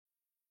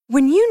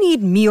When you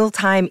need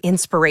mealtime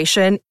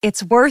inspiration,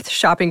 it's worth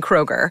shopping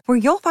Kroger, where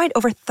you'll find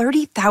over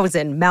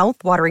 30,000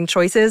 mouth-watering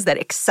choices that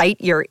excite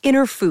your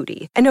inner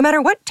foodie. And no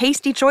matter what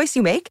tasty choice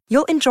you make,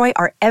 you'll enjoy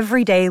our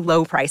everyday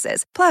low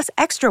prices, plus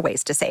extra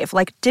ways to save,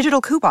 like digital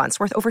coupons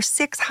worth over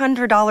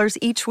 $600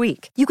 each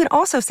week. You can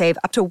also save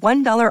up to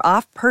 $1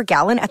 off per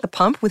gallon at the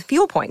pump with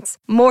fuel points.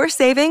 More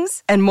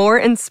savings and more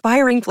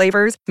inspiring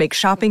flavors make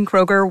shopping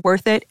Kroger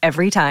worth it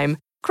every time.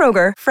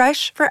 Kroger,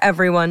 fresh for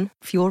everyone.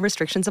 Fuel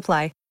restrictions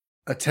apply.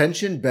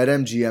 Attention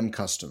BetMGM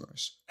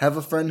customers. Have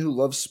a friend who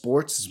loves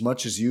sports as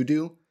much as you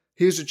do?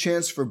 Here's a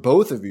chance for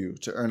both of you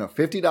to earn a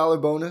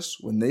 $50 bonus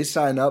when they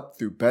sign up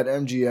through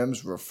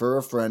BetMGM's Refer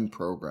a Friend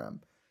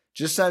program.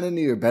 Just sign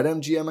into your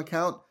BetMGM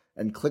account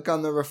and click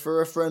on the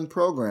Refer a Friend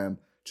program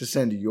to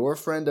send your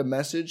friend a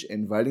message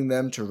inviting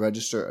them to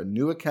register a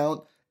new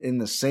account in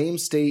the same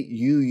state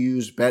you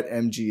use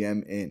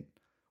BetMGM in.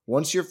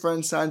 Once your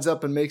friend signs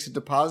up and makes a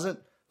deposit,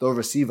 they'll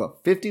receive a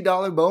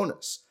 $50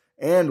 bonus.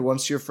 And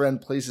once your friend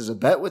places a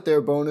bet with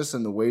their bonus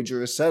and the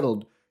wager is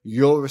settled,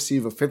 you'll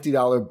receive a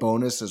 $50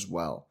 bonus as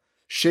well.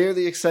 Share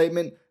the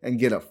excitement and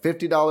get a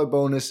 $50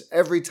 bonus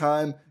every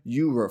time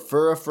you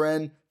refer a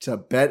friend to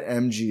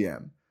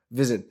BetMGM.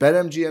 Visit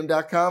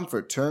BetMGM.com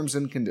for terms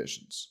and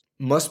conditions.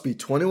 Must be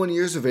 21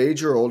 years of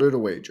age or older to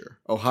wager.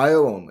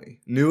 Ohio only.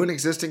 New and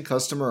existing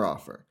customer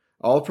offer.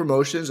 All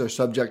promotions are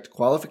subject to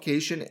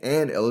qualification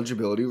and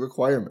eligibility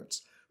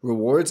requirements.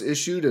 Rewards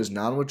issued as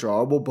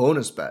non-withdrawable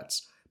bonus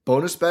bets.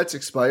 Bonus bets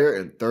expire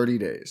in 30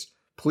 days.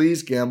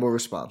 Please gamble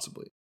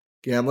responsibly.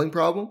 Gambling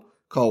problem?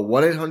 Call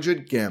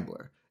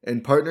 1-800-GAMBLER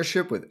in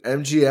partnership with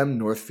MGM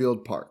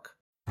Northfield Park.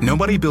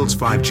 Nobody builds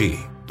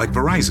 5G like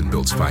Verizon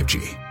builds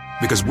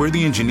 5G because we're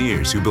the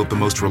engineers who built the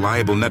most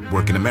reliable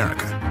network in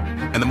America.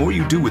 And the more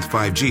you do with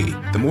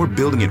 5G, the more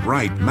building it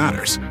right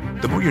matters.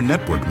 The more your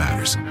network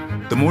matters.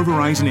 The more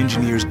Verizon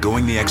engineers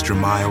going the extra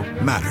mile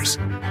matters.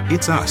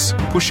 It's us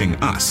pushing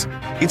us.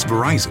 It's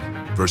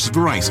Verizon versus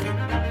Verizon.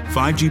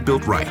 5G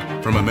built right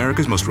from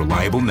America's most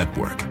reliable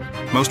network.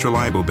 Most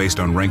reliable based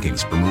on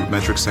rankings from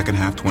RootMetrics second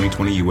half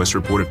 2020 U.S.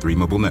 report of 3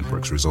 mobile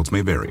networks. Results may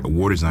vary.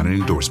 Award is not an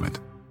endorsement.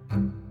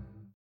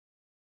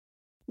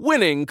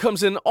 Winning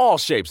comes in all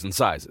shapes and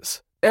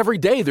sizes. Every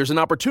day there's an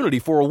opportunity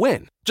for a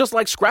win, just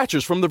like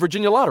scratchers from the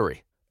Virginia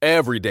Lottery.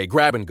 Every day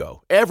grab and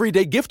go, every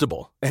day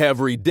giftable,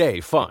 every day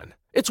fun.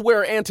 It's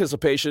where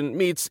anticipation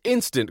meets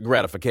instant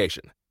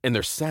gratification. And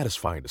they're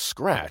satisfying to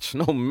scratch,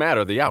 no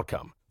matter the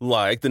outcome.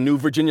 Like the new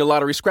Virginia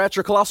Lottery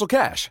Scratcher Colossal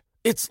Cash.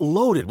 It's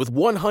loaded with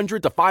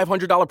 $100 to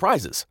 $500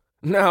 prizes.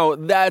 Now,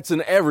 that's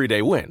an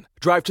everyday win.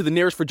 Drive to the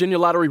nearest Virginia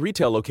Lottery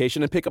retail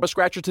location and pick up a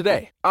scratcher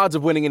today. Odds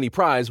of winning any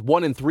prize,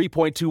 1 in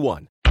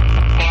 3.21.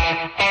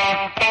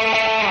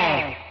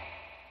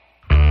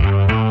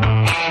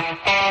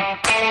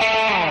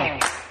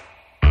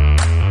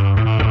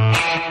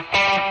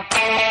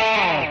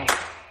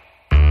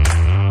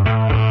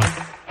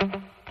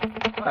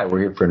 Hi, we're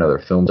here for another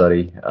film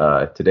study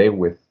today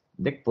with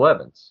Nick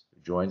Blevins,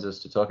 who joins us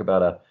to talk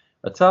about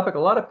a topic a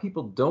lot of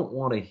people don't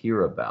want to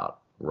hear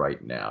about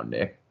right now,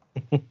 Nick.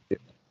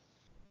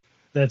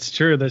 That's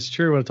true.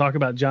 We'll talk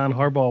about John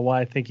Harbaugh, why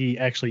I think he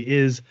actually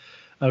is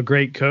a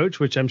great coach,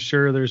 which I'm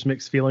sure there's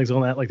mixed feelings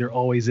on that, like there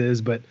always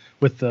is. But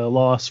with the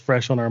loss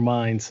fresh on our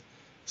minds,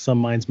 some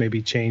minds may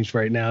be changed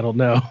right now. I don't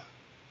know.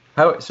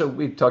 So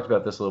we've talked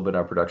about this a little bit in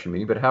our production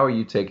meeting, but how are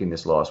you taking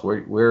this loss?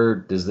 Where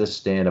does this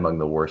stand among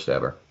the worst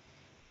ever?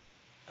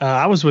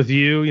 I was with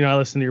you. I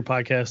listen to your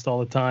podcast all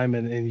the time,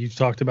 and you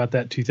talked about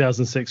that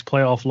 2006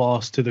 playoff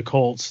loss to the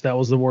Colts. That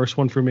was the worst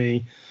one for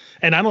me.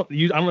 And I don't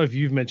know if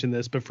you've mentioned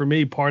this, but for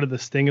me, part of the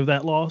sting of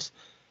that loss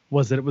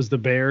was that it was the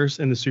Bears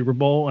in the Super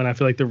Bowl, and I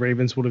feel like the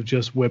Ravens would have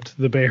just whipped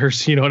the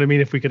Bears. You know what I mean?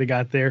 If we could have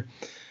got there.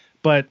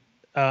 But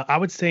I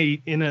would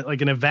say in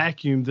a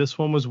vacuum, this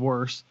one was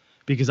worse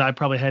because I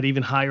probably had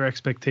even higher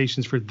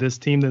expectations for this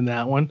team than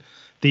that one.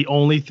 The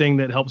only thing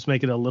that helps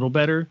make it a little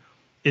better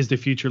is the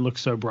future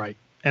looks so bright.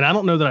 And I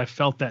don't know that I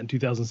felt that in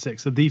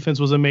 2006. The defense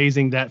was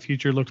amazing. That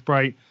future looked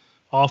bright.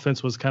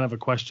 Offense was kind of a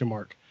question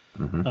mark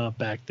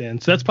back then.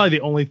 So that's probably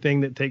the only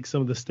thing that takes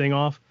some of the sting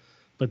off.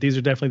 But these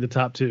are definitely the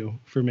top two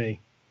for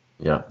me.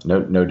 Yeah,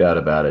 no doubt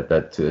about it.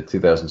 That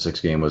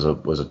 2006 game was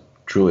a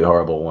truly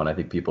horrible one. I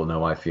think people know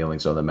my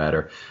feelings on the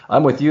matter.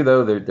 I'm with you,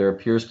 though. There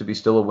appears to be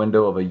still a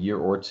window of a year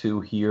or two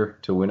here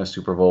to win a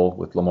Super Bowl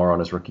with Lamar on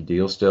his rookie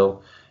deal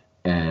still.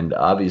 And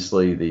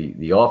obviously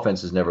the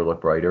offense has never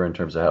looked brighter in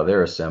terms of how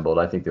they're assembled.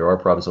 I think there are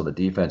problems on the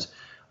defense.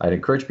 I'd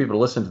encourage people to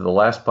listen to the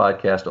last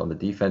podcast on the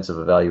defensive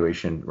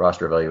evaluation,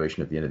 roster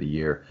evaluation at the end of the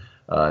year.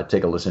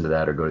 Take a listen to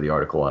that or go to the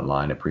article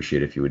online. I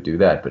appreciate it if you would do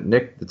that. But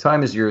Nick, the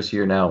time is yours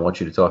here now. I want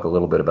you to talk a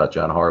little bit about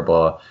John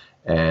Harbaugh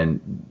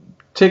and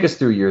take us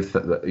through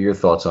your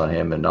thoughts on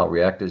him, and I'll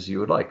react as you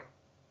would like.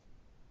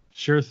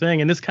 Sure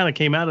thing. And this kind of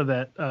came out of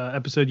that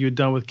episode you had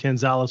done with Ken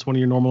Zales, one of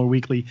your normal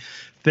weekly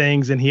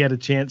things, and he had a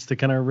chance to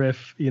kind of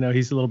riff.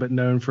 He's a little bit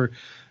known for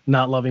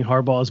not loving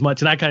Harbaugh as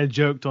much. And I kind of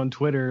joked on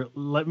Twitter,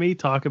 let me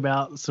talk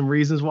about some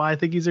reasons why I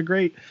think he's a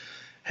great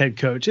head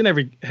coach. And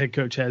every head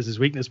coach has his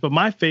weakness. But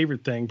my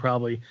favorite thing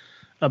probably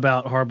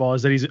about Harbaugh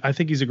is that I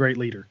think he's a great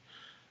leader.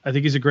 I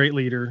think he's a great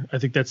leader. I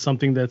think that's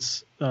something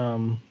that's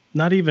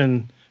not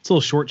even – it's a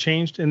little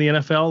shortchanged in the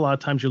NFL. A lot of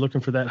times you're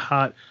looking for that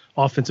hot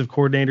offensive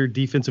coordinator,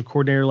 defensive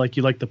coordinator, like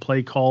you like the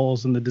play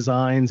calls and the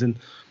designs and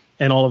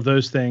all of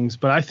those things.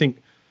 But I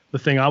think the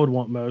thing I would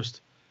want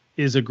most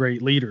is a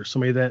great leader,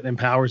 somebody that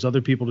empowers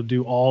other people to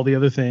do all the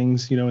other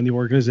things, in the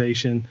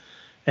organization.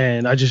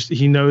 And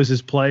he knows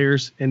his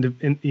players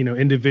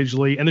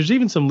individually. And there's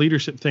even some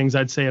leadership things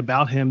I'd say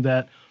about him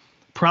that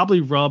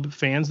probably rub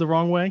fans the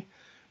wrong way,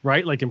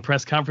 right? Like in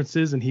press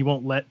conferences, and he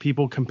won't let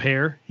people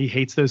compare. He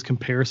hates those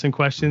comparison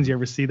questions. You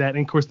ever see that?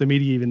 And of course the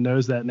media even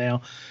knows that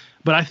now,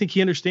 but I think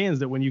he understands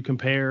that when you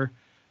compare,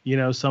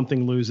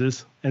 something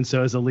loses. And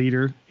so as a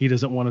leader, he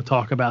doesn't want to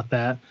talk about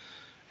that.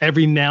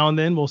 Every now and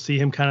then we'll see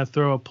him kind of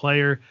throw a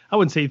player. I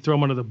wouldn't say throw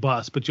him under the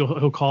bus, but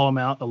he'll call him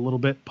out a little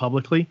bit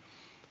publicly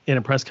in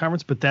a press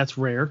conference, but that's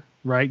rare,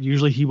 right?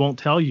 Usually he won't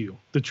tell you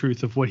the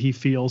truth of what he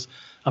feels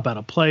about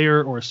a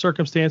player or a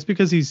circumstance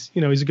because he's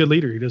a good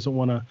leader. He doesn't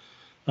want to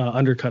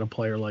undercut a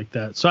player like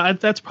that. So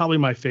that's probably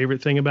my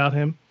favorite thing about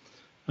him.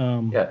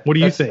 What do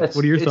you think?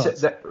 What are your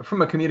thoughts?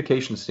 From a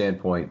communication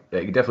standpoint, you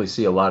can definitely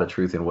see a lot of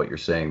truth in what you're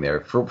saying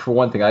there. For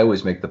one thing, I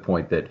always make the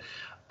point that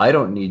I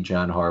don't need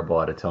John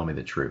Harbaugh to tell me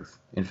the truth.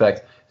 In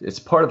fact, it's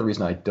part of the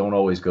reason I don't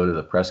always go to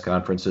the press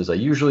conferences. I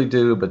usually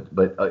do,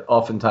 but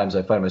oftentimes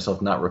I find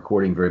myself not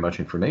recording very much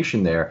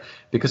information there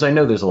because I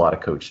know there's a lot of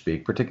coach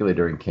speak, particularly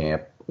during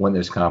camp when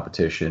there's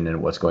competition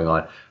and what's going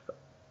on.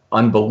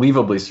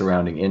 Unbelievably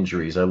surrounding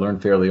injuries. I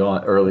learned early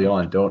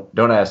on.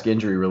 Don't ask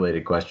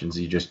injury-related questions.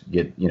 You just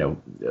get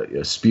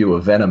a spew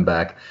of venom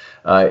back.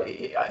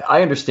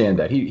 I understand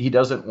that he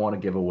doesn't want to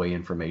give away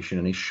information,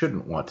 and he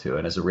shouldn't want to.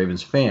 And as a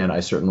Ravens fan, I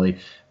certainly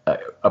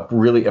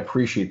really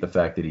appreciate the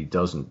fact that he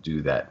doesn't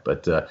do that.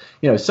 But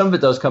some of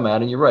it does come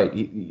out, and you're right.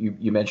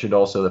 You mentioned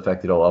also the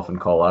fact that he'll often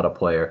call out a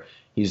player.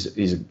 He's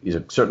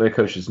certainly a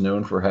coach that's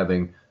known for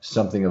having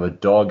something of a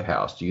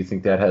doghouse. Do you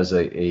think that has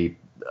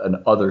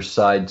an other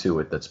side to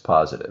it that's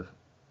positive?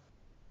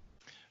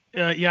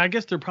 Yeah, I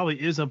guess there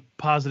probably is a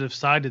positive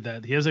side to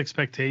that. He has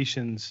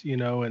expectations,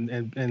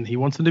 and he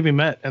wants them to be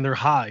met, and they're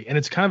high. And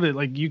it's kind of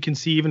like you can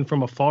see even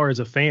from afar as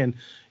a fan,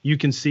 you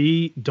can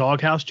see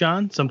doghouse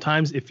John.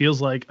 Sometimes it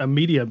feels like a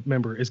media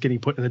member is getting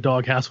put in the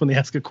doghouse when they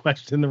ask a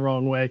question the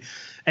wrong way.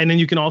 And then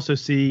you can also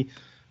see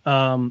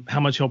how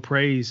much he'll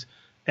praise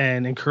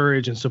and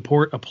encourage and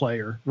support a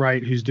player,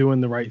 right, who's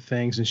doing the right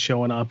things and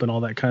showing up and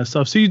all that kind of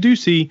stuff. So you do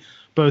see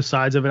both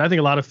sides of it. I think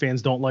a lot of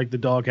fans don't like the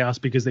doghouse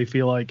because they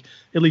feel like,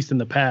 at least in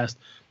the past,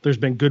 there's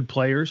been good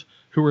players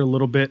who are a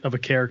little bit of a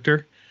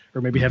character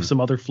or maybe have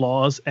some other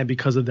flaws. And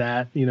because of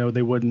that,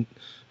 they wouldn't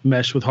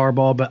mesh with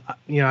Harbaugh. But,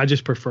 I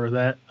just prefer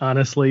that,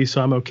 honestly.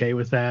 So I'm okay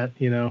with that.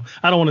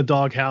 I don't want a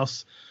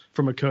doghouse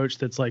from a coach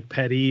that's like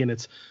petty and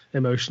it's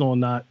emotional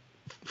and not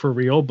for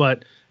real.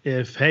 But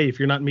if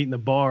you're not meeting the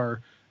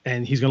bar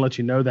and he's going to let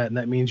you know that, and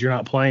that means you're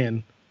not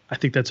playing, I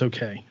think that's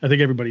okay. I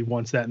think everybody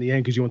wants that in the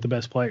end because you want the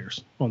best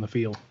players on the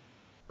field.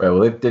 Right.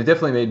 Well, they've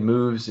definitely made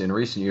moves in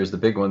recent years. The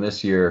big one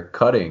this year,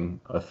 cutting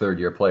a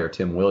third-year player,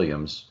 Tim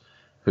Williams,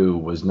 who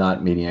was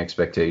not meeting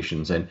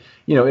expectations. And,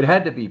 it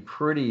had to be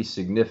pretty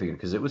significant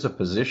because it was a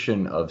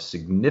position of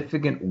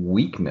significant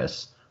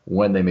weakness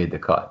when they made the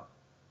cut.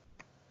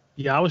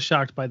 Yeah, I was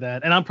shocked by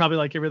that. And I'm probably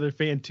like every other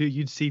fan, too.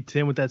 You'd see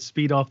Tim with that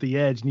speed off the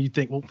edge, and you'd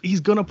think, well,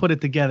 he's going to put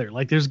it together.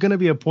 Like, there's going to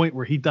be a point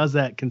where he does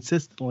that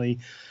consistently.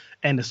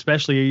 And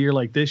especially a year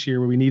like this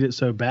year where we need it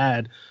so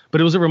bad.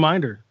 But it was a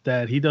reminder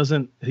that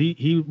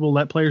he will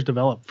let players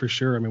develop for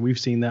sure. I mean, we've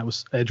seen that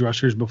with edge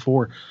rushers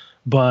before,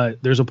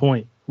 but there's a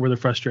point where the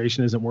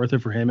frustration isn't worth it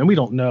for him. And we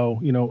don't know,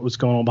 what's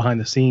going on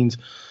behind the scenes.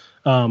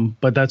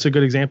 But that's a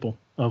good example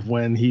of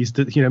when he's,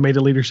 made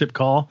a leadership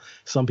call.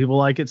 Some people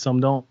like it,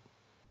 some don't.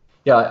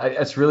 Yeah,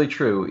 that's really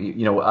true.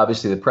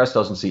 Obviously the press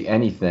doesn't see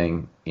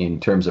anything in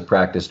terms of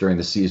practice during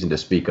the season to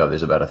speak of.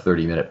 There's about a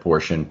 30-minute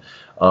portion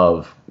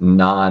of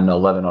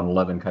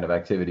non-11-on-11 kind of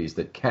activities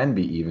that can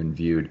be even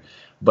viewed.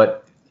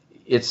 But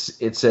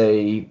it's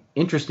a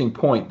interesting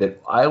point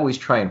that I always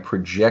try and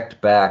project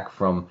back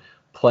from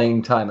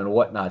playing time and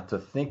whatnot to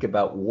think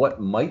about what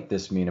might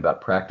this mean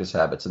about practice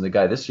habits. And the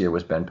guy this year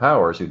was Ben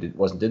Powers, who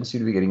didn't seem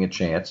to be getting a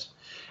chance.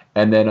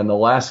 And then in the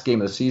last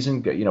game of the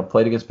season,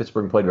 played against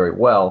Pittsburgh and played very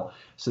well.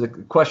 So the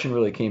question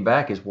really came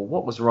back is, well,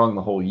 what was wrong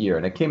the whole year?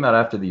 And it came out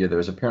after the year. There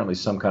was apparently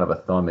some kind of a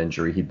thumb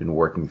injury he'd been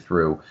working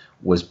through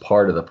was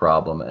part of the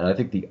problem. And I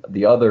think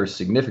the other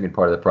significant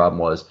part of the problem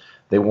was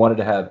they wanted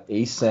to have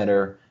a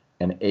center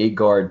and a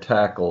guard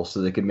tackle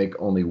so they could make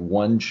only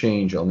one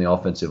change on the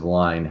offensive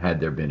line had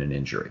there been an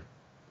injury.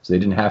 So they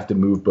didn't have to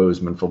move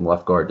Bozeman from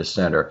left guard to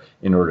center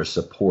in order to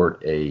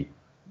support a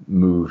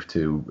move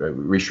to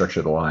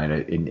restructure the line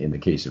in the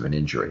case of an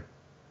injury.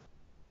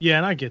 Yeah,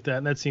 and I get that,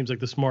 and that seems like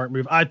the smart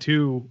move. I,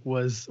 too,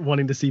 was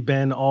wanting to see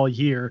Ben all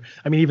year.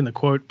 I mean, even the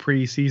quote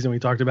pre-season, we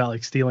talked about,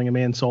 like, stealing a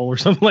man's soul or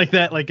something like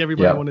that. Like,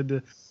 everybody wanted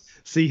to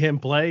see him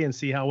play and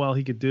see how well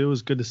he could do. It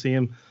was good to see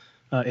him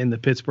in the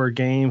Pittsburgh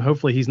game.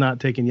 Hopefully he's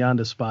not taking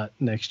Yanda's spot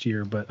next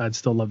year, but I'd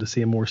still love to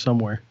see him more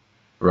somewhere.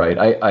 Right.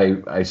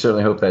 I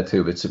certainly hope that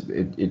too. But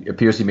it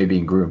appears he may be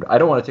being groomed. I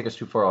don't want to take us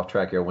too far off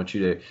track here. I want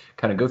you to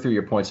kind of go through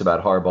your points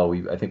about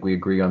Harbaugh. I think we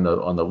agree on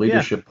the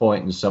leadership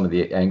point and some of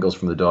the angles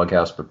from the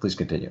doghouse, but please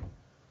continue.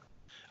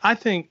 I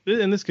think,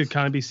 and this could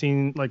kind of be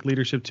seen like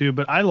leadership too,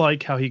 but I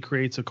like how he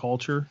creates a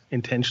culture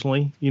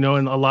intentionally, and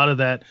a lot of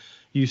that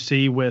you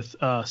see with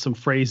some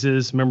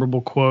phrases,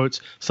 memorable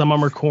quotes. Some of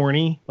them are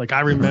corny. Like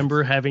I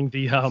remember having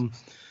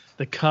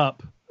the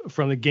cup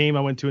from the game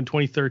I went to in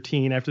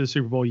 2013 after the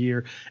Super Bowl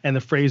year, and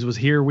the phrase was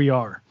 "Here we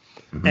are."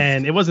 Mm-hmm.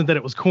 And it wasn't that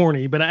it was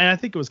corny, but I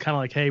think it was kind of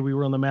like, hey, we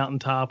were on the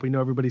mountaintop. We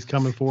know everybody's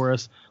coming for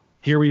us.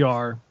 Here we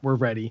are. We're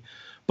ready.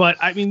 But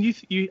I mean,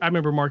 I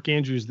remember Mark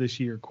Andrews this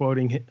year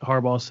quoting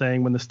Harbaugh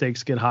saying, when the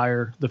stakes get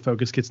higher, the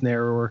focus gets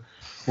narrower.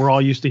 We're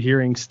all used to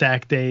hearing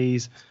stack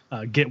days,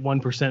 get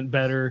 1%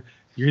 better.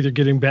 You're either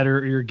getting better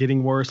or you're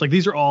getting worse. Like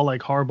these are all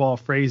like Harbaugh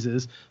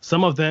phrases.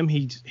 Some of them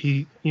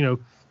he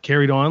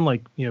carried on,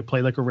 like,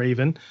 play like a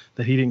Raven,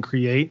 that he didn't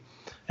create.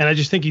 And I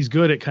just think he's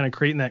good at kind of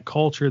creating that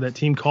culture, that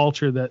team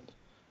culture that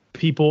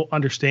people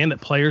understand,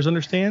 that players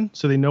understand,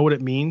 so they know what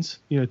it means,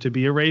 to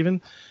be a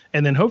Raven.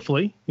 And then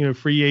hopefully,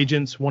 free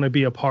agents want to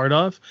be a part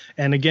of.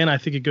 And again, I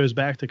think it goes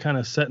back to kind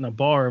of setting a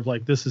bar of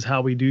like, this is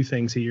how we do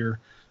things here.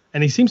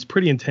 And he seems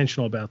pretty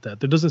intentional about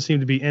that. There doesn't seem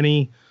to be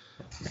any,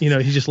 he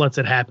just lets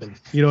it happen.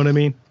 You know what I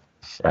mean?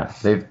 Yeah,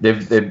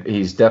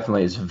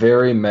 it's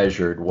very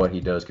measured what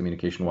he does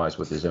communication wise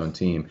with his own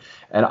team.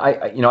 And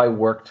I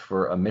worked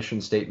for a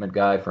mission statement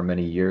guy for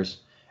many years,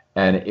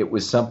 and it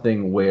was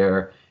something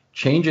where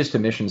changes to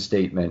mission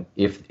statement,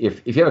 if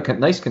you have a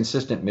nice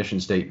consistent mission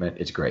statement,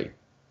 it's great.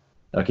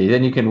 Okay,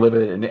 then you can live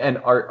it. And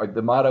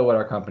the motto at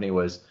our company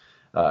was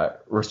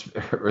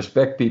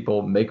respect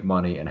people, make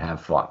money, and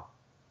have fun.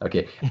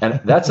 Okay,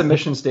 and that's a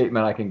mission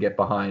statement I can get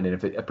behind, and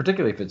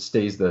particularly if it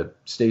stays the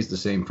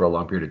same for a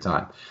long period of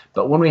time.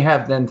 But when we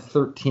have then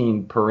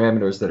 13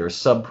 parameters that are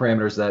sub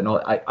parameters that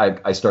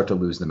I start to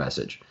lose the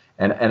message,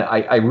 and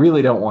I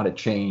really don't want it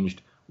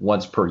changed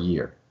once per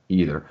year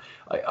either.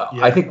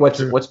 I think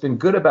what's been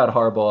good about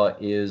Harbaugh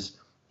is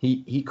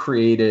he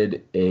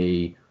created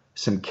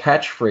some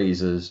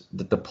catchphrases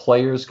that the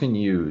players can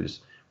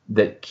use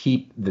that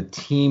keep the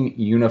team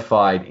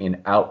unified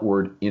in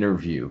outward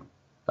interview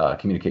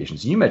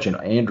communications. You mentioned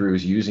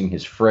Andrews using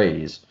his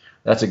phrase.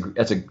 That's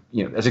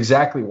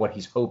exactly what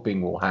he's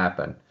hoping will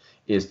happen.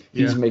 Is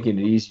he's making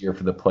it easier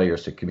for the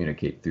players to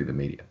communicate through the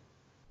media.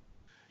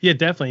 Yeah,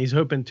 definitely. He's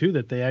hoping too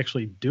that they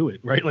actually do it,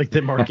 right? Like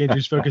that Mark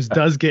Andrews' focus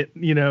does get,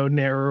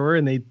 narrower,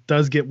 and they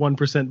does get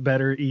 1%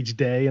 better each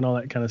day and all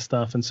that kind of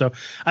stuff. And so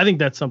I think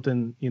that's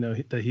something,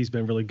 that he's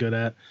been really good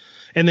at.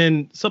 And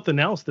then something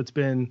else that's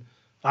been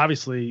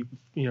obviously,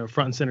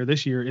 front and center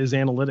this year is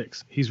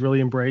analytics. He's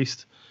really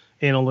embraced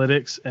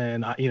analytics,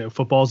 and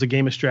football is a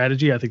game of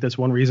strategy. I think that's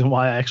one reason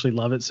why I actually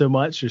love it so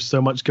much. There's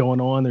so much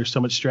going on. There's so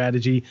much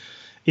strategy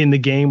in the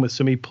game with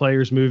so many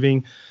players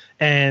moving.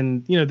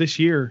 And, this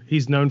year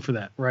he's known for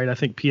that, right? I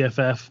think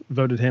PFF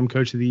voted him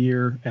coach of the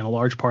year, and a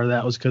large part of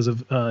that was because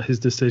of his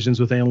decisions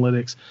with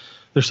analytics.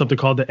 There's something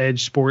called the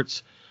Edge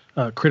Sports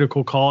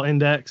Critical Call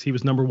Index. He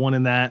was number one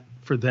in that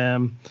for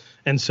them.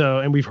 And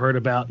we've heard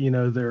about,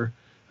 their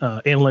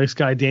analytics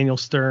guy, Daniel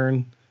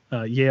Stern,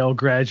 Yale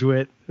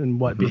graduate, and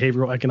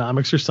behavioral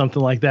economics or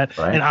something like that.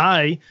 Right.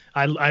 And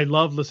I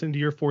love listening to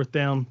your Fourth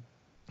Down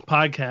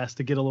podcast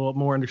to get a little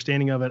more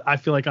understanding of it. I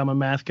feel like I'm a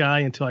math guy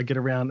until I get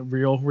around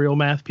real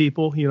math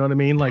people. You know what I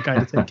mean? Like I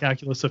had to take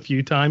calculus a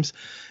few times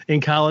in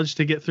college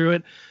to get through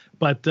it.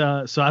 But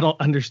so I don't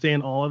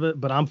understand all of it,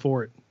 but I'm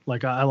for it.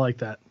 Like I like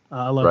that.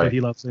 I love that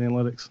he loves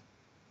analytics.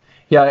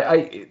 Yeah,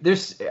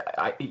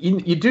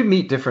 you do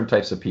meet different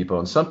types of people,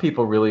 and some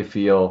people really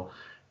feel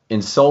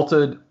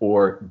insulted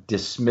or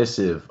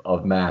dismissive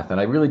of math, and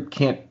I really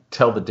can't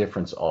tell the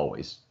difference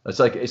always. It's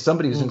like if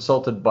somebody who's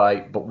insulted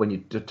but when you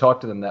talk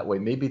to them that way,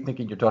 maybe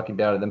thinking you're talking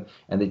down to them,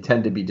 and they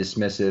tend to be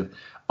dismissive.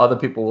 Other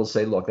people will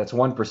say, look, that's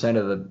 1%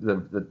 of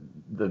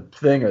the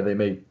thing, or they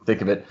may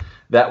think of it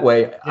that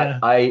way. Yeah.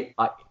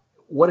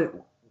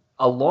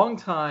 A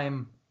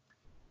longtime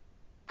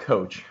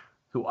coach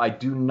who I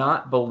do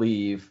not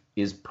believe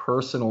is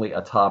personally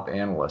a top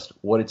analyst.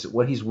 What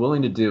he's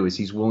willing to do is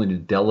he's willing to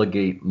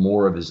delegate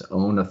more of his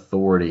own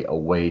authority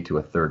away to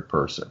a third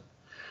person.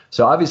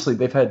 So obviously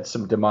they've had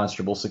some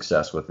demonstrable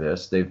success with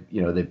this. They've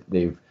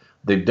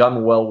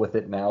done well with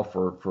it now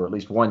for at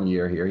least 1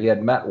 year here. He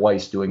had Matt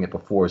Weiss doing it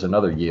before as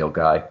another Yale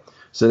guy.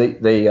 So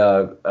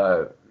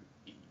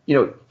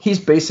he's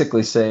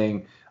basically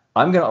saying,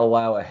 I'm going to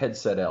allow a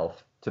headset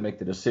elf to make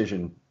the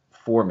decision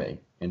for me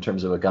in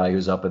terms of a guy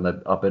who's up in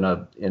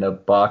a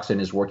box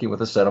and is working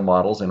with a set of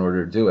models in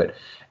order to do it.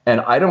 And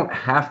I don't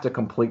have to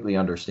completely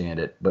understand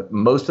it, but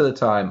most of the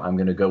time I'm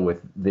going to go with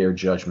their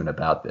judgment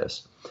about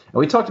this. And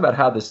we talked about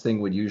how this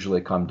thing would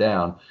usually come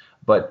down,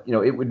 but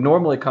it would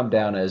normally come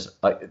down as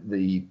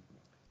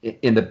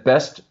in the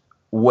best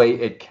way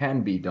it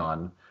can be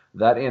done.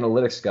 That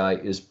analytics guy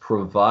is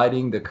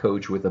providing the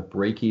coach with a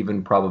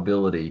break-even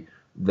probability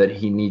that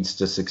he needs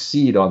to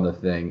succeed on the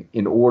thing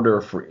in order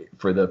for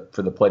the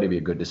play to be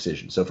a good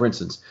decision. So, for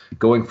instance,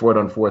 going for it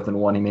on 4th and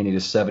 1, he may need a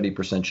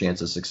 70%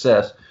 chance of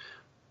success.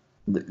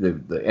 The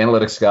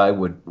analytics guy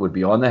would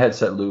be on the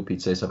headset loop.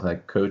 He'd say something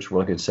like, "Coach, we're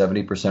looking at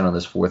 70% on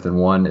this 4th and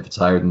 1. If it's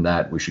higher than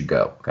that, we should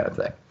go," kind of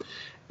thing.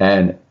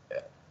 And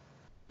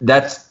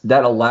that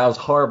allows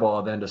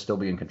Harbaugh then to still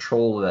be in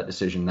control of that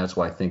decision. That's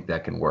why I think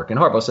that can work. And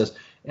Harbaugh says,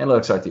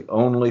 analytics aren't the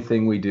only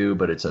thing we do,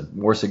 but it's a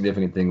more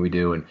significant thing we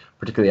do. And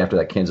particularly after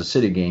that Kansas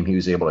City game, he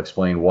was able to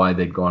explain why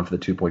they'd gone for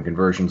the 2-point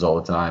conversions all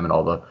the time and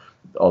all the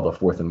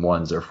 4th and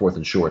 1s or 4th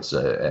and shorts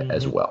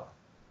as well.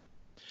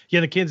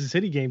 Yeah, the Kansas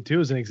City game too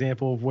is an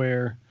example of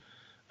where,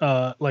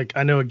 like,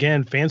 I know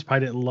again fans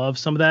probably didn't love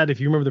some of that. If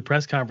you remember the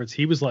press conference,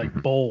 he was like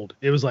bold.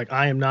 It was like,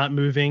 "I am not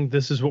moving.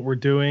 This is what we're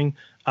doing.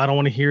 I don't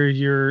want to hear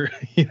your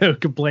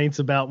complaints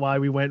about why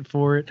we went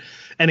for it."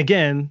 And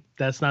again,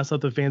 that's not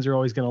something fans are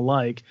always going to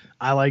like.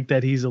 I like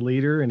that he's a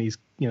leader and he's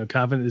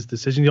confident in his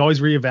decision. You always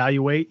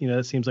reevaluate.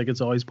 That seems like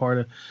it's always part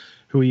of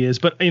who he is.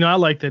 But I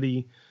like that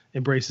he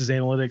embraces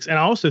analytics. And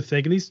I also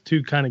think, and these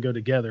two kind of go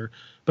together,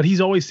 but he's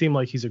always seemed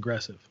like he's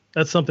aggressive.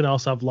 That's something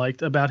else I've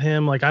liked about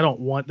him. Like, I don't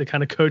want the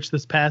kind of coach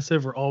that's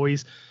passive or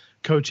always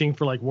coaching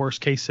for like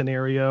worst case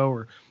scenario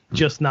or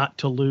just not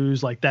to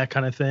lose, like that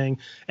kind of thing.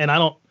 And I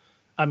don't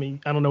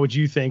know what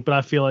you think, but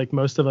I feel like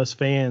most of us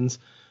fans,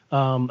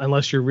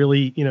 unless you're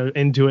really,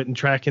 into it and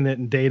tracking it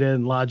and data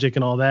and logic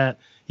and all that,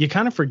 you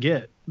kind of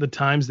forget the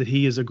times that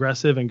he is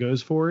aggressive and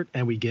goes for it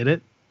and we get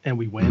it and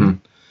we win.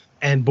 Mm-hmm.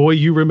 And boy,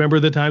 you remember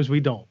the times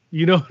we don't.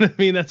 You know what I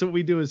mean? That's what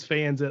we do as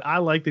fans. And I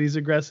like that he's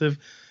aggressive,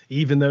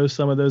 even though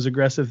some of those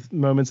aggressive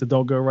moments that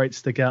don't go right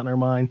stick out in our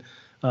mind.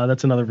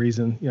 That's another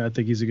reason, I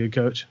think he's a good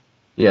coach.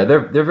 Yeah,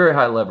 they're very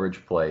high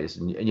leverage plays,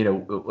 and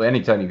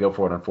anytime you go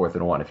for it on 4th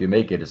and 1, if you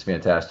make it, it's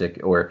fantastic,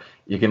 or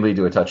you can lead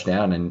to a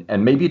touchdown,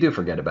 and maybe you do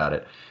forget about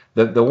it.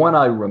 The one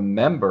I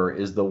remember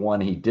is the one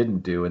he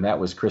didn't do, and that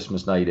was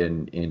Christmas night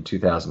in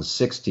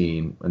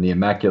 2016 in the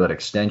Immaculate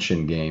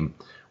Extension game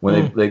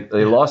when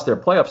they lost their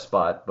playoff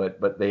spot,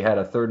 but they had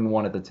a 3rd and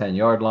 1 at the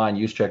 10-yard line.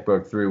 Juszczyk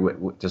broke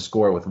through to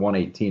score with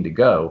 1:18 to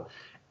go,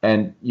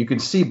 and you can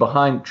see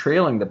behind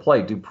trailing the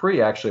play,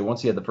 Dupree actually,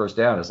 once he had the first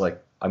down, is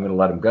like, "I'm going to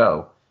let him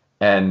go."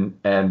 And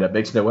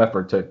makes no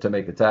effort to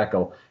make the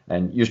tackle,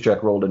 and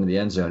Juszczyk rolled into the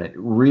end zone. It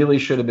really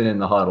should have been in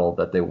the huddle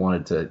that they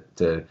wanted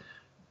to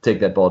take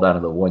that ball down to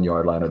the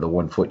 1-yard line or the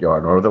 1-foot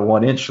yard or the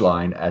 1-inch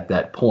line at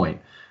that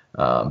point.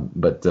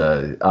 But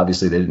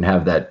obviously they didn't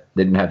have that.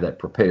 They didn't have that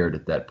prepared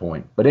at that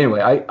point. But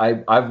anyway,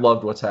 I've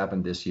loved what's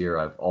happened this year.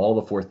 I've all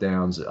the 4th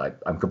downs.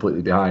 I'm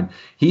completely behind.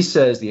 He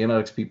says the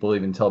analytics people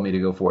even tell me to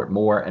go for it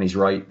more, and he's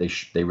right.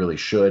 They really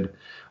should.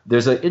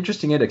 There's an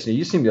interesting index. Now,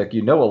 you seem like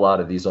you know a lot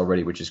of these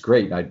already, which is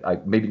great. I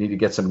maybe need to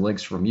get some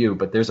links from you,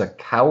 but there's a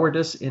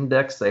cowardice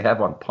index they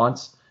have on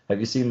punts. Have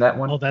you seen that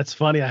one? Oh, that's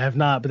funny. I have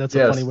not, but that's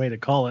a funny way to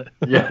call it.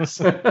 Yes.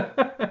 So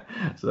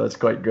that's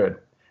quite good.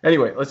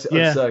 Anyway, let's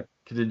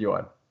continue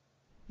on.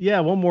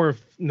 Yeah, one more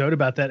note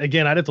about that.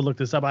 Again, I'd have to look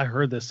this up. I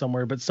heard this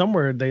somewhere, but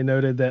somewhere they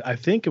noted that I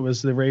think it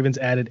was the Ravens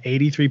added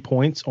 83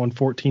 points on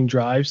 14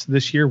 drives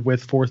this year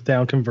with 4th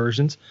down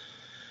conversions.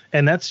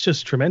 And that's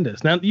just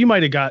tremendous. Now, you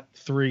might have got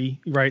 3,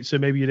 right? So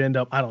maybe you'd end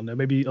up, I don't know,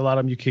 maybe a lot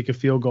of them you kick a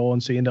field goal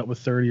and so you end up with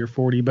 30 or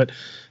 40. But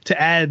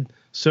to add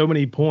so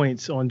many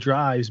points on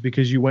drives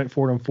because you went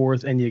for it on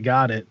 4th and you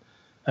got it,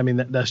 I mean,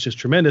 that's just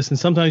tremendous. And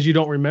sometimes you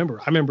don't remember.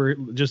 I remember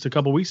just a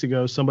couple weeks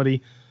ago,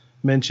 somebody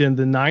mentioned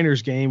the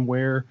Niners game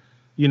where,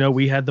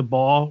 we had the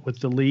ball with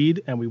the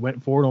lead and we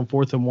went for it on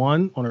 4th and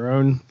 1 on our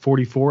own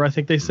 44, I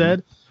think they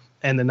said.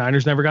 And the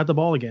Niners never got the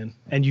ball again.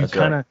 And you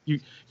kind of you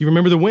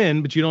remember the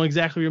win, but you don't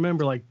exactly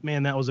remember, like,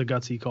 man, that was a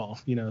gutsy call.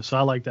 So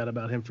I like that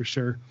about him for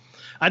sure.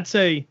 I'd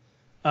say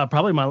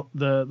probably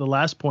the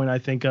last point I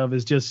think of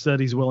is just that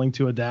he's willing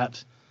to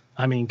adapt.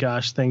 I mean,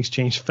 gosh, things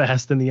change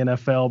fast in the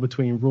NFL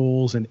between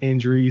rules and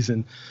injuries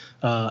and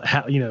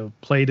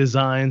play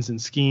designs and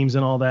schemes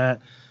and all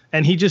that.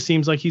 And he just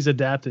seems like he's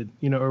adapted,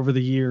 over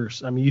the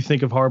years. I mean, you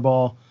think of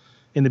Harbaugh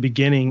in the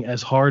beginning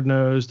as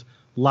hard-nosed,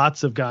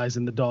 lots of guys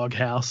in the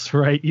doghouse,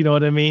 right? You know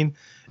what I mean?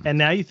 And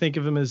now you think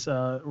of him as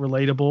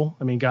relatable.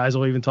 I mean, guys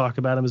will even talk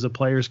about him as a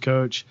player's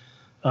coach,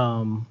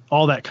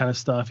 all that kind of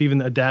stuff,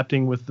 even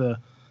adapting with the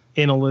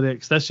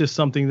analytics. That's just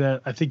something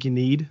that I think you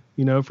need,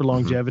 for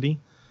longevity.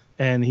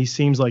 And he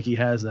seems like he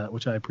has that,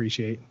 which I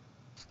appreciate.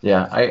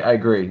 Yeah, I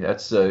agree.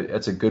 That's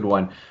a good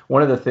one.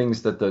 One of the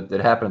things that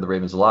happened to the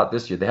Ravens a lot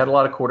this year, they had a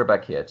lot of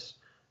quarterback hits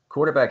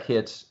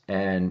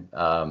and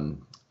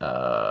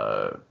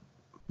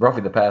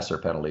roughing the passer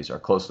penalties are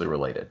closely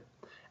related.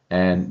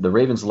 And the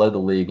Ravens led the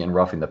league in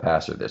roughing the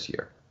passer this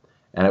year.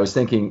 And I was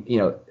thinking,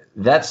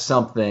 that's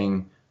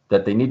something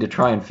that they need to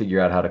try and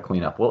figure out how to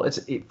clean up. Well,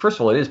 first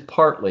of all, it is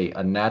partly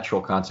a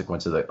natural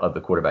consequence of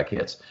the quarterback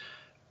hits.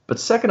 But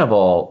second of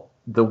all,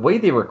 the way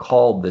they were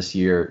called this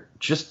year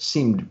just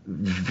seemed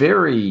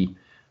very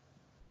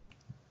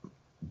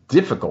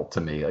difficult to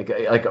me,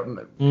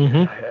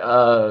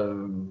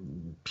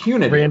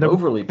 punitive, random.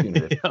 overly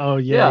punitive. Oh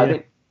yeah.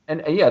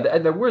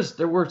 And there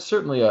were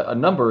certainly a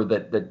number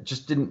that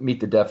just didn't meet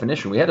the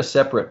definition. We had a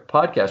separate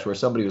podcast where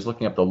somebody was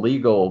looking up the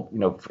legal,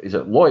 is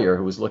it lawyer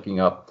who was looking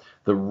up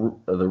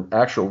the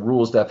actual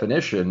rules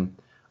definition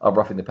of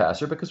roughing the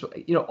passer, because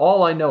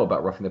all I know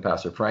about roughing the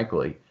passer,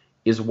 frankly,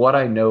 is what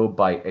I know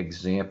by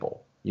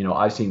example.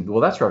 I've seen,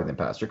 well, that's roughing the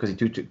passer because he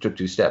took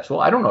 2 steps.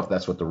 Well, I don't know if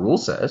that's what the rule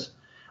says.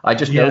 I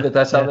just know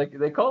that's how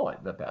they call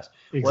it, the pass.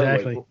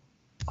 Exactly. Well,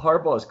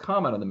 anyway, Harbaugh's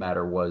comment on the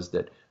matter was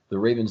that the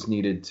Ravens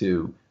needed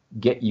to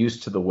get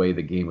used to the way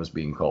the game was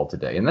being called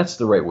today, and that's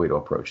the right way to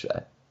approach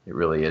that. It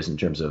really is, in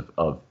terms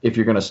of if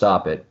you're going to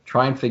stop it,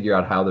 try and figure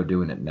out how they're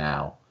doing it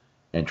now,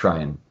 and try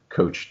and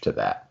coach to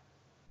that.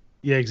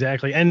 Yeah,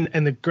 exactly. And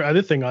the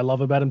other thing I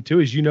love about him too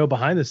is,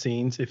 behind the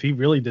scenes, if he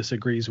really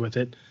disagrees with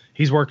it,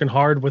 he's working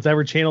hard with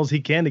whatever channels he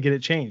can to get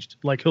it changed.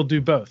 Like, he'll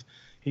do both.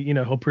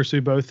 He'll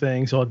pursue both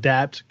things. He'll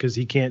adapt because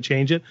he can't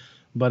change it,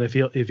 but if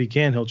he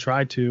can, he'll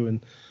try to.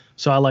 And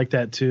so I like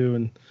that too.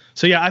 And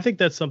so yeah, I think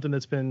that's something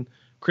that's been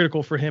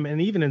critical for him. And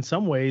even in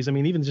some ways, I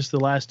mean, even just the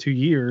last 2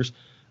 years,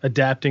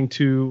 adapting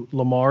to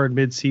Lamar in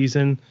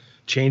midseason,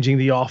 changing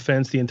the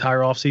offense, the entire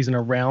offseason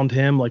around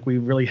him, like we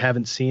really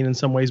haven't seen in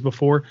some ways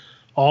before.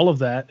 All of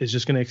that is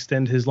just going to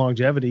extend his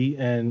longevity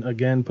and,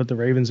 again, put the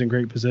Ravens in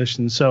great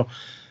position. So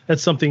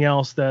that's something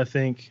else that I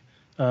think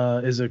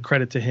is a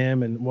credit to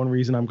him, and one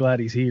reason I'm glad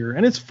he's here.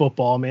 And it's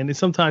football, man. It's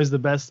sometimes the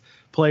best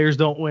players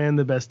don't win,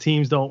 the best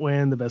teams don't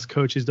win, the best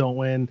coaches don't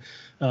win.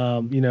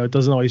 It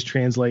doesn't always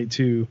translate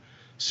to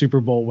Super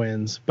Bowl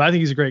wins. But I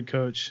think he's a great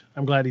coach.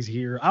 I'm glad he's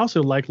here. I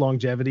also like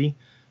longevity.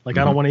 Like,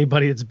 I don't want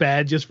anybody that's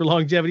bad just for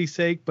longevity's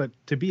sake, but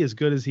to be as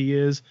good as he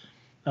is,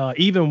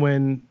 even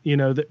when,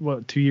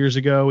 2 years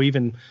ago,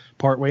 even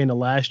partway into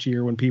last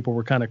year when people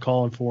were kind of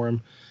calling for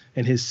him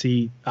in his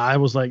seat, I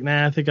was like,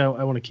 nah, I think I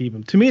want to keep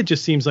him. To me, it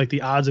just seems like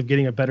the odds of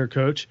getting a better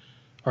coach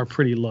are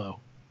pretty low.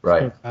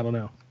 Right. So, I don't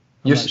know.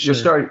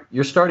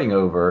 You're starting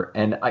over.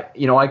 And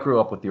I grew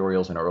up with the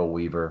Orioles and Earl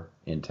Weaver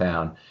in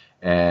town,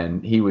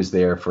 and he was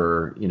there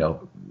for,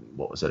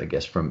 what was it, I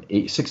guess, from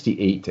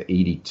 68 to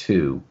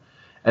 82.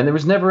 And there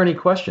was never any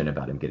question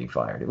about him getting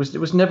fired. It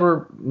was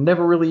never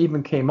really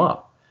even came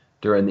up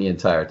during the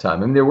entire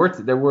time. I mean,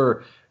 there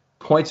were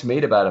points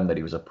made about him that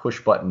he was a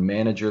push button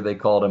manager, they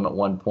called him at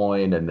one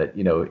point, and that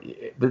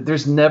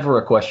there's never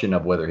a question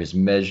of whether his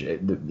measure,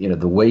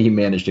 the way he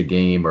managed a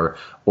game or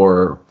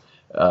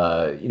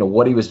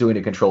what he was doing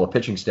to control a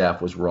pitching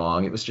staff was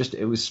wrong. He was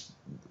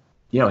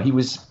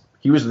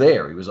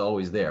there. He was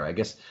always there. I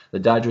guess the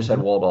Dodgers had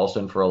Walt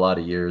Alston for a lot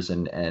of years,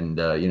 and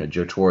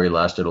Joe Torre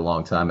lasted a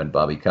long time, and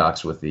Bobby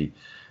Cox with the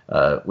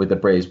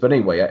Braves. But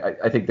anyway,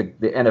 I think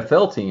the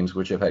NFL teams,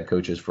 which have had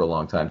coaches for a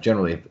long time,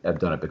 generally have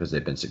done it because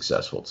they've been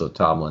successful. So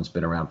Tomlin's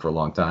been around for a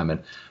long time,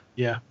 and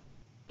yeah.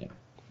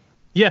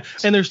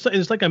 And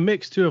there's like a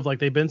mix too of, like,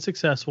 they've been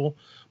successful,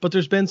 but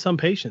there's been some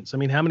patience. I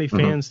mean, how many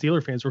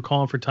Steeler fans were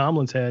calling for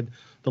Tomlin's head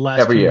the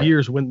last Every 2 year.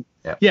 years when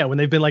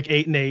they've been like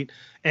 8-8,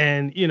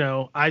 and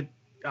I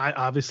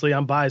obviously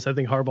I'm biased. I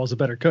think Harbaugh's a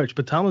better coach,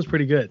 but Tomlin's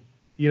pretty good.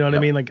 You know what I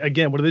mean? Like,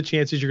 again, what are the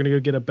chances you're going to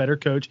go get a better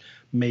coach?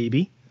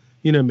 Maybe.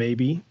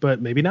 Maybe, but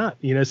maybe not.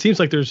 It seems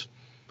like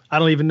I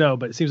don't even know,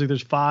 but it seems like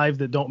there's 5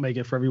 that don't make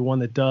it for every one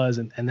that does,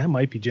 and that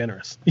might be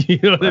generous. You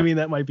know what I mean?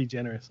 That might be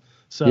generous.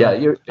 So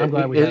I'm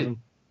glad we have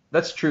him.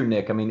 That's true,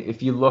 Nick. I mean,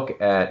 if you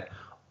look at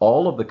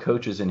all of the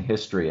coaches in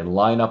history and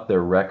line up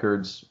their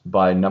records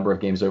by number of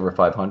games over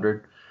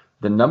 500,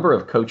 the number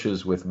of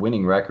coaches with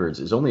winning records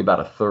is only about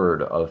a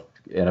third of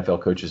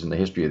NFL coaches in the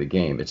history of the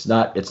game. It's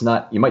not.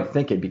 You might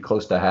think it'd be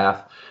close to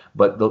half,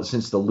 but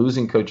since the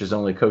losing coaches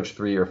only coach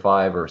 3 or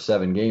 5 or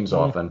 7 games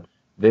often,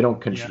 they don't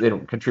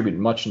contribute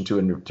much in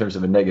terms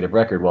of a negative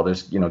record. Well,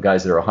 there's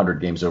guys that are 100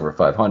 games over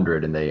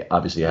 500, and they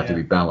obviously have to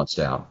be balanced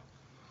out.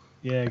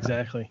 Yeah,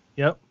 exactly.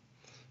 Yep.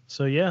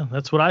 So yeah,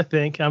 that's what I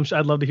think.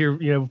 I'd love to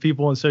hear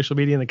people on social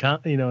media in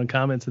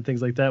comments and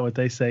things like that, what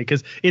they say,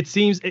 because it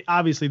seems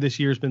obviously this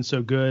year's been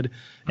so good,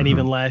 and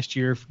even last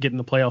year getting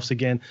the playoffs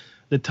again,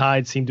 the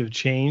tide seemed to have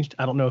changed.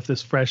 I don't know if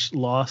this fresh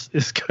loss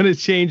is going to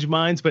change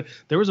minds, but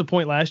there was a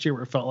point last year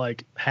where it felt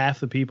like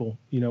half the people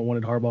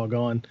wanted Harbaugh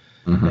gone,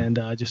 and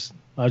I just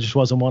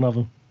wasn't one of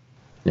them.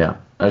 Yeah,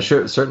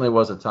 certainly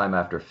was a time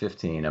after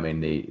 15. I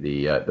mean,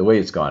 the way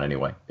it's gone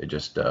anyway. It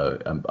just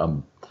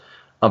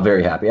I'm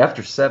very happy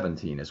after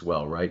 17 as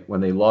well, right?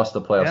 When they lost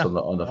the playoffs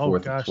on the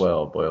 4th and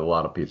 12, boy, a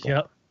lot of people.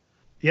 Yep.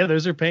 Yeah,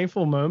 those are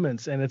painful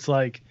moments, and it's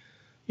like,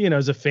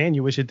 as a fan,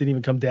 you wish it didn't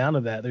even come down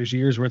to that. There's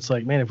years where it's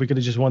like, man, if we could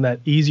have just won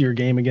that easier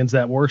game against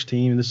that worse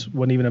team, this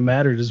wouldn't even have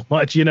mattered as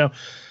much, and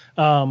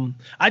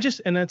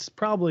that's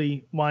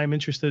probably why I'm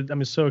interested.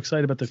 I'm so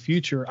excited about the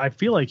future. I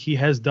feel like he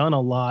has done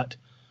a lot,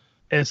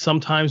 as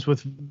sometimes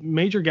with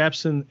major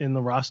gaps in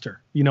the roster,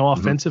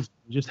 offensive,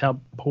 just how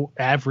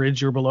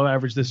average or below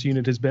average this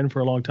unit has been for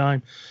a long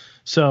time.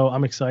 So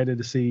I'm excited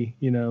to see,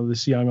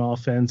 this young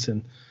offense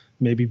and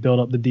maybe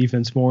build up the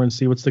defense more and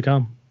see what's to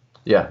come.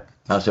 Yeah.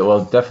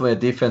 Well, definitely a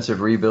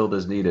defensive rebuild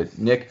is needed.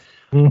 Nick,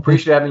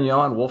 appreciate having you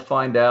on. We'll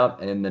find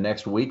out in the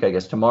next week. I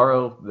guess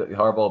tomorrow,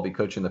 Harbaugh will be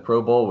coaching the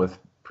Pro Bowl with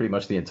pretty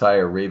much the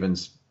entire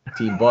Ravens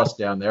team bus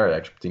down there,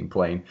 extra team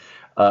plane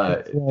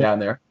down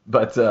there.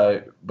 But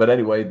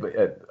anyway,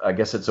 I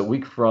guess it's a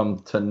week from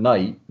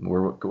tonight.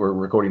 We're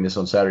recording this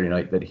on Saturday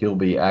night. That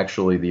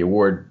the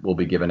award will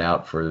be given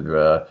out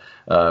for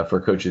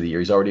Coach of the Year.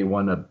 He's already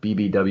won a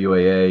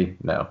BBWAA.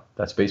 No,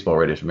 that's Baseball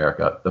Writers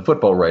America. The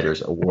Football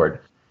Writers Award.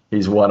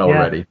 He's won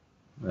already.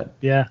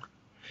 Yeah.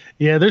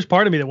 Yeah, there's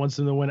part of me that wants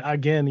him to win.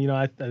 Again,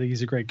 I think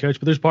he's a great coach,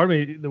 but there's part of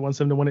me that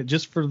wants him to win it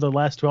just for the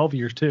last 12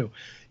 years too.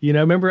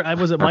 Remember,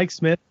 was it Mike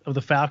Smith of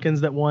the Falcons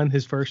that won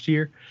his first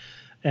year?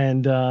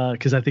 And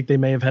because I think they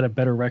may have had a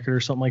better record or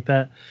something like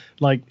that.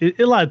 Like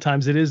a lot of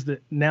times it is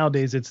that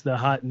nowadays it's the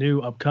hot new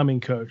upcoming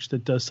coach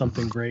that does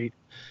something great.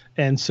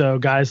 And so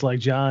guys like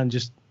John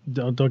just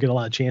don't get a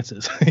lot of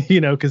chances,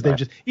 because they've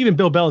just, even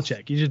Bill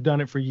Belichick, he's just done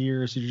it for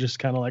years. You're just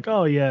kind of like,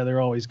 oh yeah, they're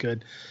always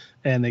good.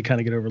 And they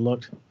kind of get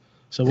overlooked.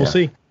 So we'll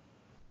see.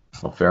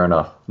 Well, fair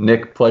enough.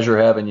 Nick, pleasure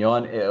having you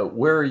on.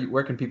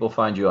 Where can people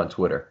find you on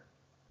Twitter?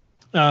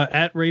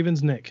 At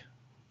Ravens Nick.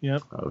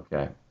 Yep.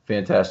 Okay.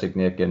 Fantastic,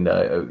 Nick. And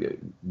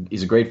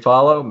he's a great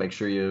follow. Make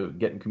sure you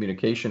get in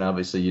communication.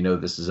 Obviously,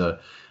 this is a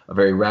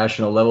very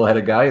rational,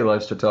 level-headed guy who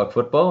loves to talk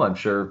football. I'm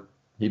sure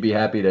he'd be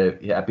happy to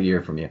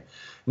hear from you.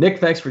 Nick,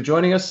 thanks for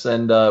joining us,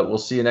 and we'll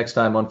see you next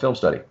time on Film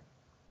Study.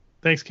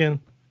 Thanks, Ken.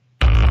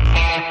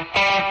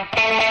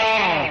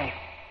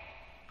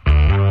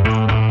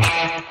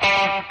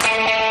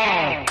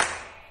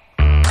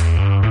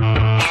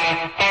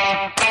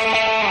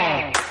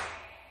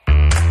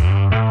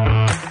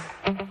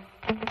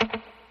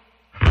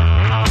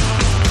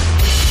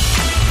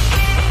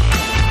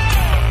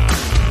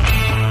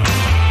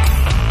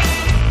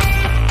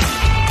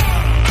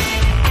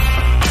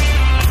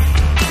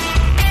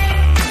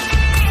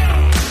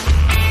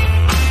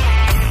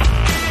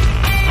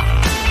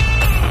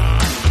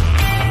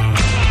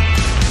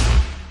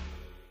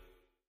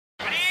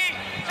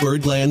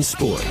 Birdland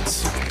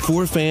Sports.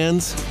 For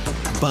fans,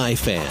 by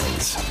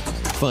fans.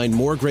 Find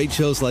more great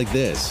shows like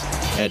this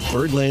at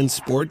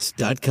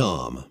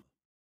birdlandsports.com.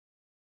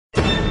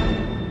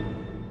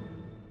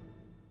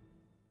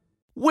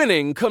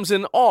 Winning comes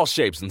in all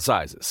shapes and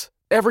sizes.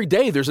 Every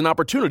day there's an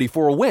opportunity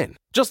for a win,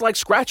 just like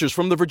scratchers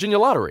from the Virginia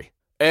Lottery.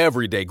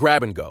 Every day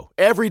grab and go,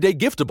 every day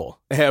giftable,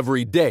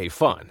 every day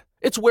fun.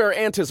 It's where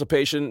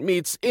anticipation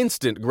meets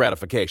instant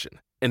gratification,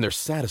 and they're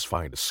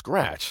satisfying to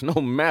scratch no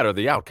matter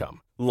the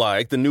outcome.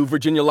 Like the new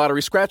Virginia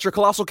Lottery Scratcher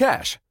Colossal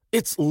Cash.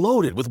 It's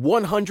loaded with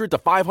 $100 to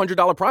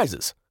 $500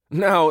 prizes.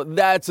 Now,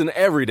 that's an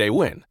everyday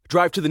win.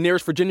 Drive to the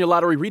nearest Virginia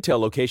Lottery retail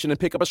location and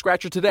pick up a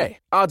scratcher today.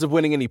 Odds of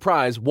winning any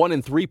prize, 1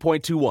 in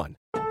 3.21.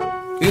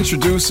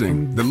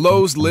 Introducing the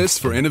Lowe's List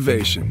for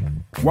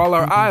Innovation. While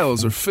our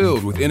aisles are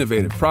filled with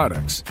innovative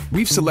products,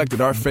 we've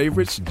selected our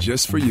favorites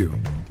just for you.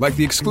 Like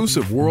the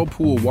exclusive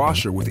Whirlpool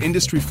washer with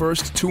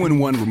industry-first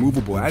 2-in-1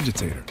 removable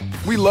agitator.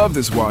 We love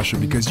this washer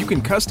because you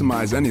can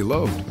customize any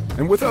load.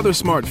 And with other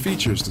smart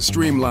features to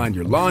streamline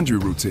your laundry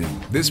routine,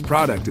 this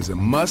product is a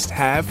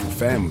must-have for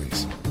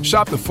families.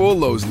 Shop the full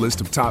Lowe's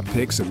list of top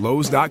picks at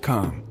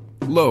Lowe's.com.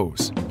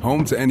 Lowe's,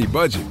 home to any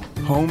budget,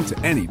 home to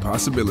any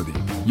possibility.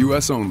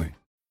 U.S. only.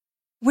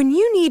 When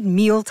you need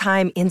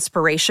mealtime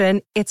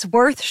inspiration, it's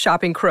worth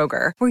shopping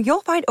Kroger, where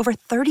you'll find over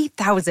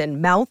 30,000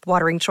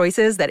 mouth-watering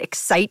choices that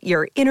excite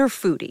your inner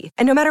foodie.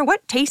 And no matter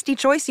what tasty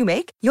choice you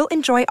make, you'll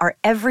enjoy our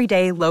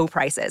everyday low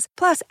prices,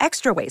 plus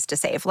extra ways to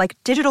save, like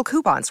digital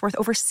coupons worth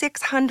over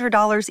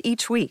 $600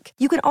 each week.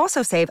 You can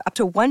also save up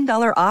to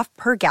 $1 off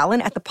per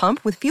gallon at the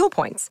pump with fuel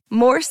points.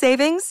 More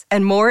savings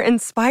and more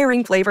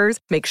inspiring flavors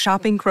make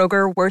shopping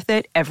Kroger worth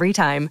it every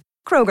time.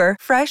 Kroger,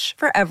 fresh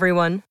for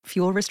everyone.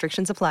 Fuel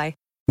restrictions apply.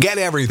 Get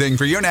everything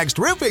for your next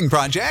roofing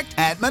project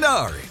at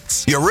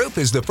Menards. Your roof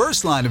is the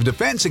first line of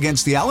defense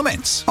against the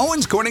elements.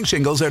 Owens Corning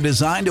shingles are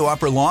designed to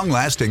offer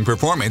long-lasting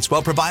performance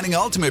while providing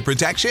ultimate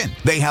protection.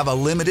 They have a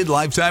limited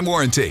lifetime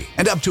warranty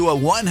and up to a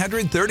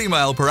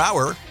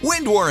 130-mile-per-hour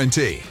wind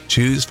warranty.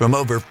 Choose from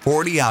over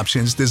 40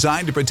 options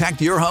designed to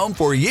protect your home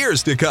for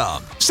years to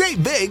come.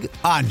 Save big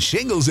on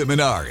shingles at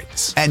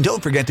Menards. And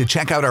don't forget to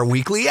check out our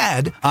weekly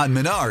ad on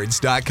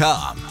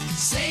Menards.com.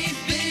 Save